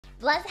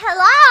Bless.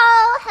 Hello.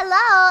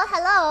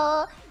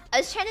 I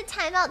was trying to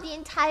time out the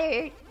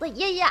entire,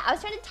 I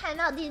was trying to time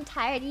out the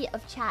entirety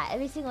of chat.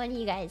 Every single one of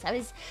you guys. I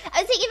was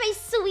taking my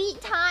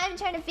sweet time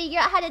trying to figure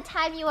out how to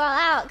time you all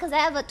out, because I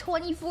have a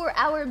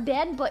 24-hour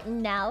ban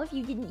button now. If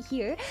you didn't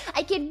hear,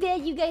 I can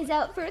ban you guys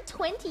out for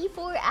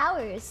 24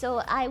 hours.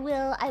 So I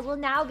will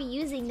now be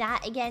using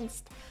that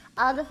against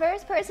the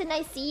first person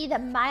I see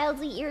that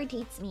mildly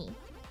irritates me.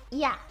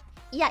 Yeah,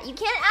 you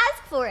can't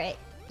ask for it.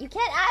 You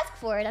can't ask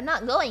for it. I'm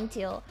not going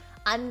to.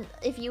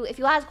 If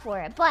you ask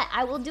for it, but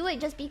I will do it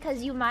just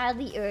because you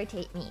mildly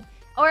irritate me,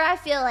 or I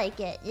feel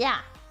like it. Yeah.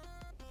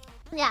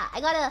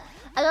 I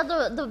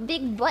got the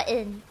big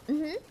button.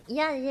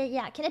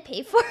 Yeah. Can I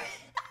pay for it?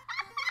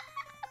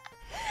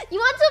 You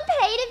want to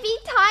pay to be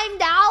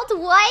timed out?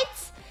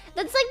 What?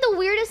 That's like the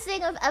weirdest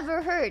thing I've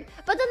ever heard.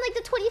 But then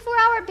like the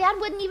 24-hour ban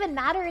wouldn't even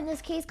matter in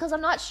this case because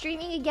I'm not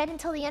streaming again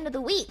until the end of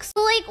the week.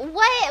 So like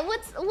what?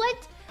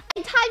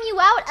 I time you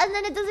out and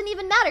then it doesn't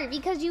even matter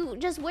because you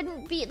just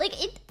wouldn't be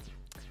like it.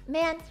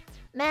 Man,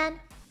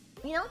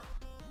 you know?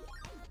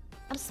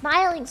 I'm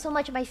smiling so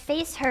much my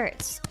face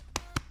hurts.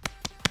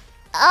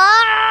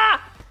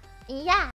 Ah! Yeah.